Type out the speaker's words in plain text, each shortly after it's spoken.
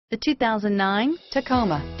The 2009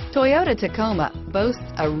 Tacoma. Toyota Tacoma boasts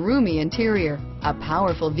a roomy interior, a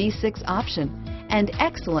powerful V6 option, and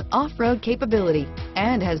excellent off-road capability,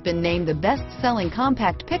 and has been named the best-selling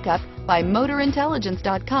compact pickup by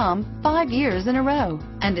MotorIntelligence.com 5 years in a row,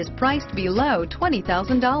 and is priced below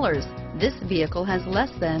 $20,000. This vehicle has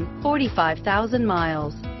less than 45,000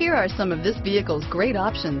 miles. Here are some of this vehicle's great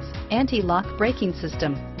options: anti-lock braking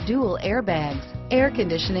system, dual airbags, air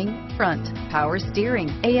conditioning, front, power steering,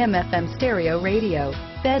 AM/FM stereo radio,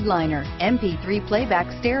 bed liner, MP3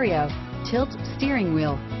 playback stereo, tilt steering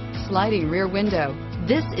wheel, sliding rear window.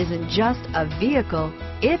 This isn't just a vehicle,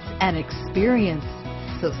 it's an experience.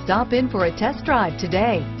 So stop in for a test drive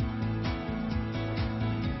today.